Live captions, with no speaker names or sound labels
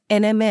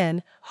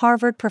NMN,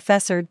 Harvard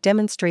professor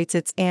demonstrates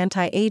its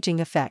anti-aging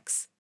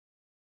effects.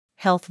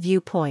 Health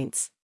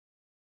viewpoints.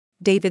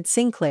 David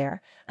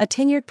Sinclair, a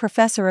tenured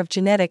professor of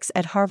genetics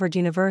at Harvard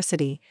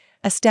University,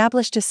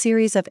 established a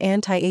series of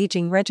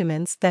anti-aging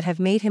regimens that have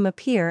made him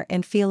appear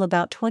and feel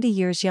about 20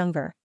 years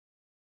younger.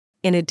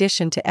 In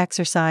addition to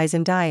exercise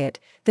and diet,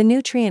 the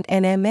nutrient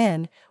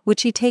NMN,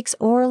 which he takes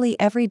orally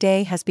every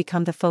day, has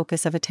become the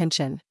focus of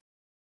attention.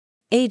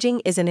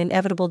 Aging is an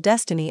inevitable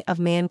destiny of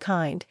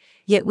mankind,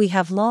 yet we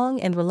have long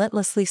and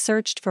relentlessly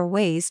searched for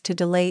ways to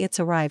delay its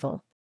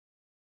arrival.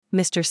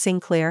 Mr.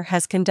 Sinclair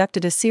has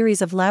conducted a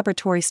series of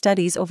laboratory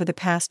studies over the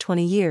past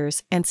 20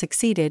 years and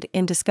succeeded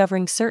in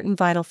discovering certain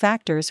vital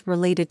factors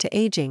related to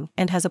aging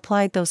and has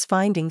applied those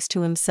findings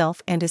to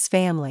himself and his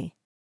family.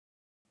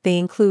 They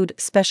include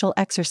special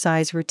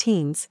exercise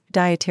routines,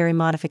 dietary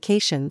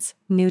modifications,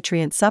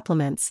 nutrient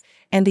supplements,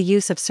 and the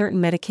use of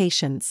certain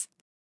medications.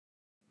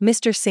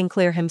 Mr.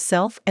 Sinclair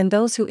himself and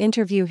those who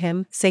interview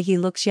him say he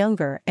looks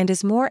younger and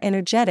is more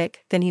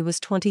energetic than he was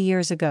 20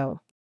 years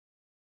ago.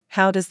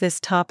 How does this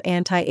top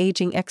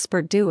anti-aging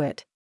expert do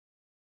it?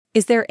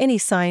 Is there any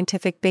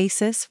scientific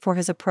basis for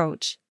his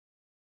approach?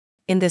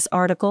 In this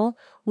article,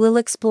 we'll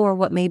explore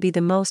what may be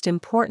the most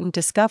important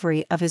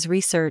discovery of his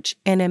research: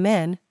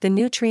 NMN, the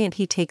nutrient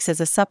he takes as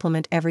a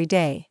supplement every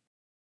day.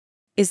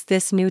 Is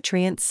this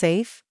nutrient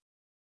safe?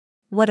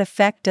 What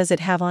effect does it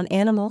have on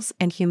animals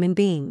and human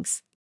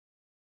beings?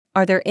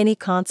 Are there any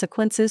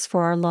consequences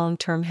for our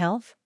long-term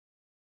health?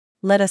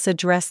 Let us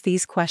address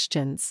these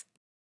questions.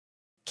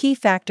 Key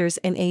factors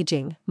in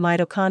aging: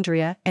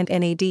 mitochondria and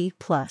NAD+.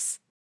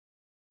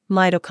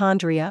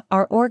 Mitochondria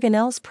are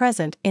organelles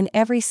present in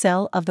every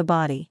cell of the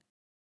body.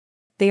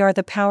 They are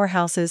the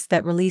powerhouses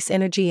that release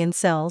energy in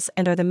cells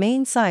and are the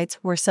main sites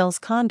where cells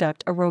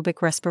conduct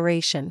aerobic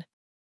respiration.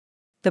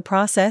 The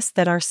process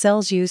that our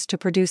cells use to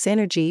produce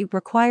energy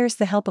requires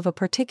the help of a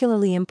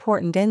particularly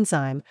important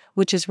enzyme,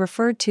 which is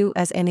referred to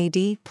as NAD+.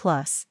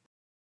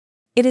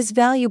 It is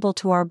valuable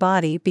to our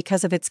body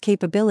because of its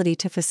capability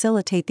to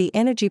facilitate the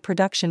energy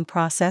production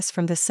process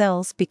from the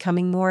cells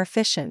becoming more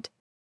efficient.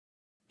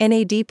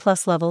 NAD+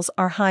 levels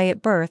are high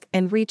at birth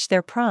and reach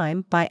their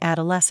prime by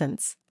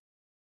adolescence.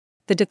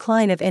 The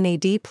decline of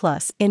NAD+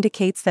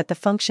 indicates that the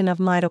function of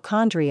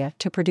mitochondria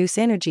to produce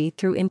energy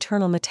through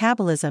internal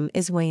metabolism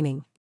is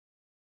waning.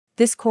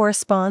 This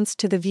corresponds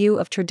to the view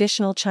of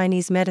traditional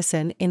Chinese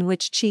medicine in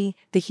which qi,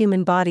 the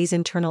human body's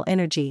internal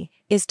energy,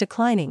 is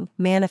declining,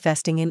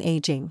 manifesting in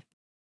aging.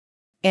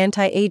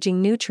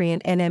 Anti-aging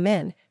nutrient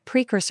NMN,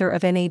 precursor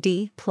of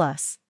NAD+.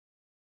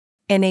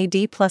 NAD+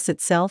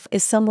 itself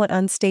is somewhat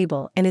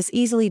unstable and is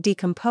easily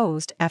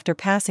decomposed after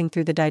passing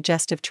through the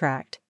digestive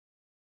tract.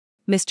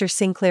 Mr.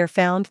 Sinclair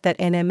found that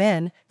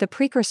NMN, the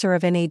precursor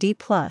of NAD+,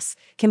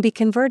 can be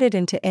converted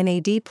into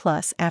NAD+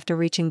 after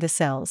reaching the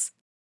cells.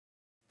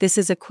 This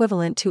is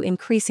equivalent to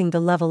increasing the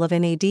level of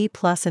NAD+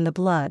 in the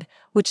blood,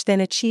 which then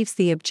achieves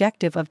the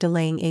objective of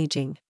delaying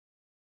aging.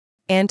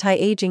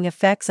 Anti-aging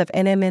effects of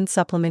NMN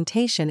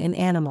supplementation in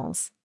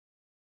animals.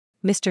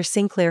 Mr.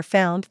 Sinclair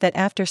found that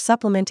after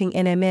supplementing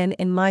NMN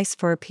in mice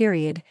for a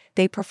period,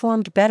 they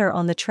performed better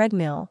on the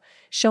treadmill,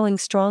 showing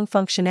strong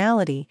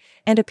functionality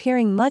and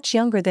appearing much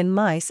younger than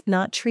mice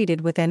not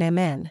treated with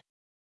NMN.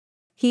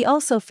 He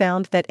also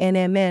found that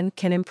NMN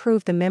can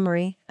improve the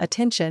memory,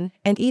 attention,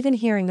 and even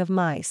hearing of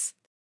mice.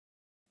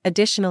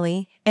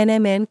 Additionally,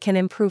 NMN can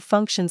improve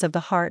functions of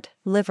the heart,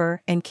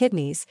 liver, and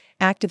kidneys,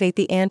 activate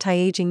the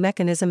anti-aging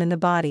mechanism in the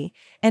body,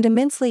 and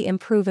immensely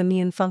improve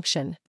immune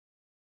function.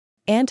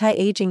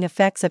 Anti-aging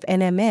effects of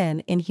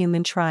NMN in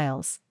human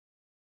trials.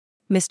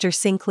 Mr.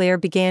 Sinclair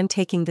began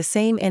taking the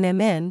same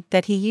NMN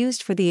that he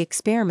used for the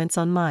experiments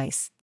on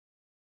mice.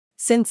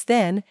 Since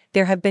then,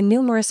 there have been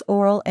numerous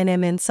oral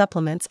NMN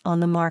supplements on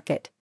the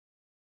market.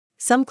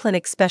 Some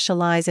clinics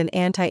specialize in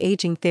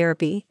anti-aging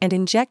therapy and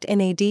inject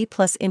NAD+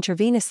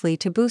 intravenously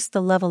to boost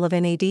the level of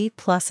NAD+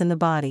 in the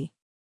body.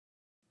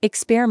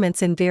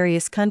 Experiments in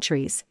various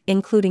countries,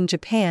 including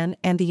Japan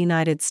and the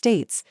United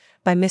States,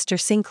 by Mr.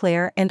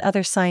 Sinclair and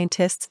other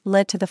scientists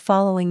led to the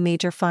following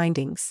major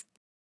findings.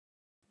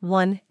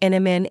 1.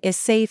 NMN is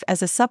safe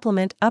as a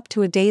supplement up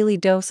to a daily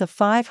dose of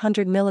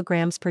 500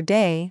 mg per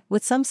day,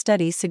 with some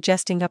studies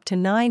suggesting up to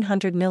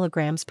 900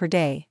 mg per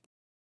day.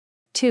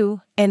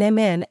 2.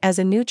 NMN as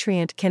a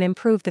nutrient can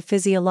improve the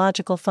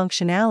physiological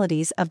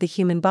functionalities of the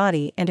human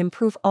body and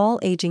improve all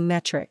aging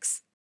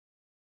metrics.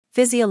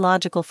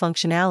 Physiological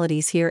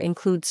functionalities here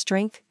include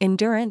strength,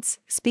 endurance,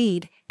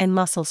 speed, and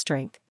muscle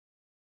strength.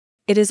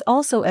 It is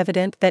also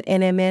evident that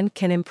NMN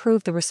can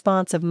improve the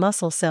response of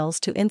muscle cells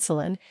to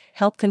insulin,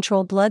 help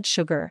control blood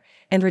sugar,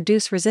 and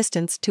reduce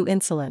resistance to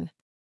insulin.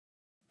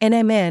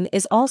 NMN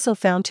is also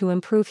found to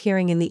improve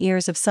hearing in the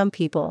ears of some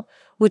people,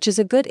 which is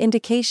a good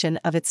indication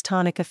of its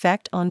tonic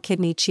effect on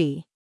kidney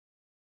qi.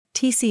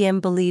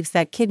 TCM believes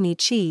that kidney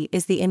qi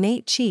is the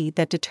innate qi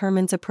that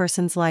determines a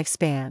person's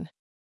lifespan.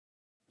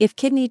 If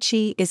kidney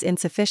qi is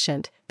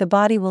insufficient, the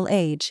body will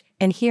age,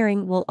 and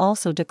hearing will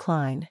also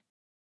decline.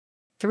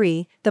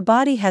 3. The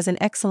body has an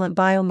excellent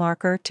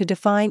biomarker to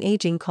define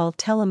aging called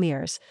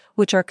telomeres,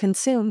 which are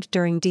consumed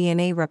during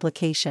DNA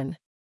replication.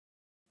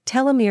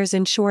 Telomeres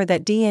ensure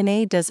that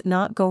DNA does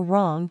not go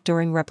wrong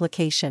during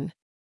replication.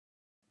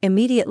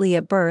 Immediately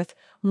at birth,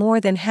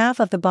 more than half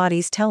of the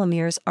body's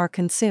telomeres are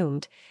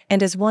consumed,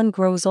 and as one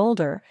grows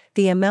older,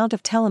 the amount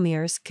of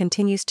telomeres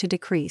continues to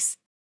decrease.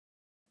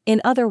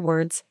 In other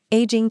words,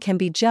 aging can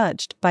be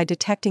judged by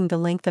detecting the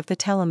length of the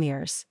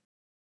telomeres.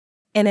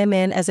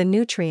 NMN as a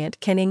nutrient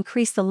can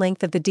increase the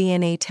length of the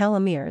DNA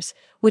telomeres,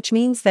 which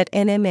means that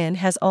NMN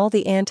has all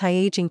the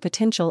anti-aging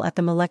potential at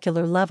the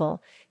molecular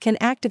level, can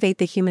activate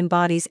the human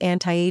body's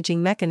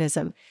anti-aging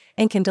mechanism,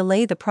 and can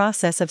delay the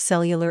process of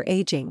cellular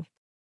aging.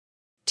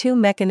 Two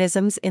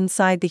mechanisms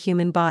inside the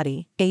human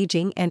body,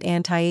 aging and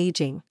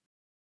anti-aging.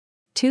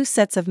 Two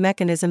sets of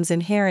mechanisms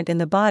inherent in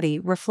the body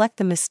reflect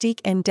the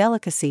mystique and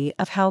delicacy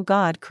of how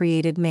God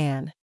created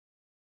man.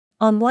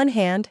 On one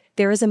hand,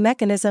 there is a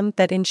mechanism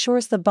that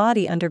ensures the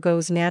body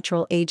undergoes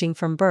natural aging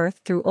from birth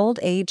through old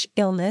age,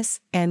 illness,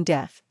 and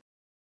death.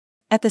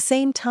 At the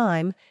same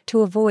time,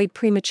 to avoid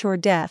premature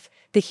death,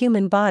 the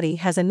human body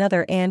has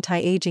another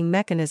anti-aging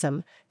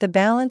mechanism. The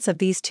balance of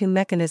these two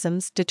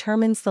mechanisms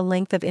determines the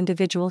length of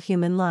individual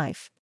human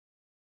life.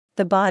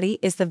 The body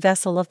is the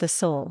vessel of the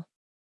soul.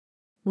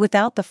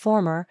 Without the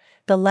former,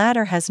 the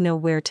latter has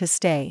nowhere to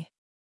stay.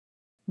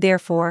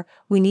 Therefore,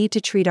 we need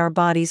to treat our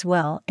bodies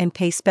well and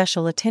pay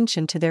special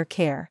attention to their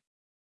care.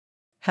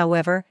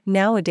 However,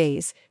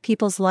 nowadays,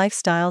 people's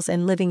lifestyles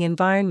and living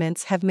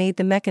environments have made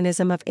the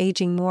mechanism of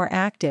aging more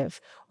active,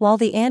 while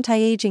the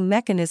anti-aging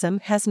mechanism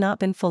has not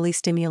been fully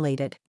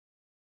stimulated.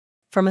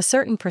 From a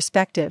certain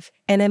perspective,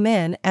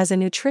 NMN as a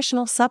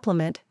nutritional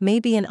supplement may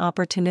be an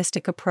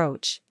opportunistic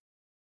approach.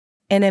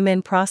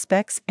 NMN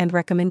prospects and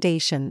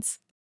recommendations.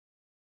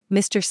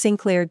 Mr.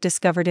 Sinclair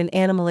discovered in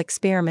animal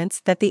experiments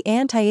that the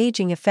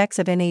anti-aging effects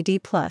of NAD+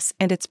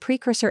 and its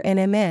precursor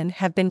NMN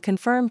have been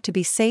confirmed to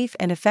be safe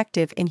and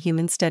effective in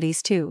human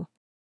studies too.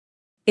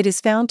 It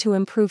is found to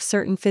improve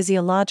certain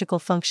physiological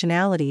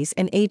functionalities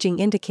and aging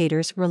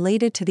indicators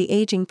related to the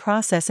aging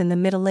process in the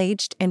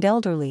middle-aged and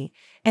elderly,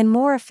 and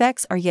more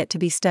effects are yet to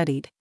be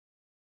studied.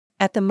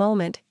 At the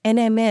moment,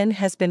 NMN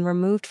has been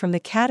removed from the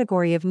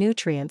category of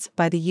nutrients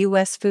by the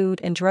U.S. Food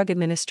and Drug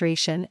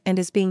Administration and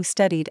is being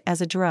studied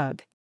as a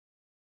drug.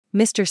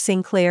 Mr.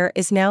 Sinclair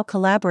is now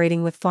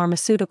collaborating with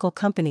pharmaceutical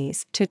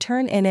companies to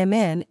turn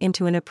NMN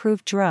into an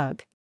approved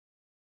drug.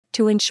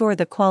 To ensure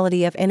the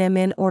quality of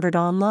NMN ordered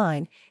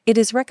online, it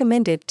is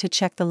recommended to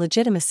check the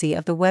legitimacy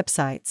of the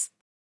websites.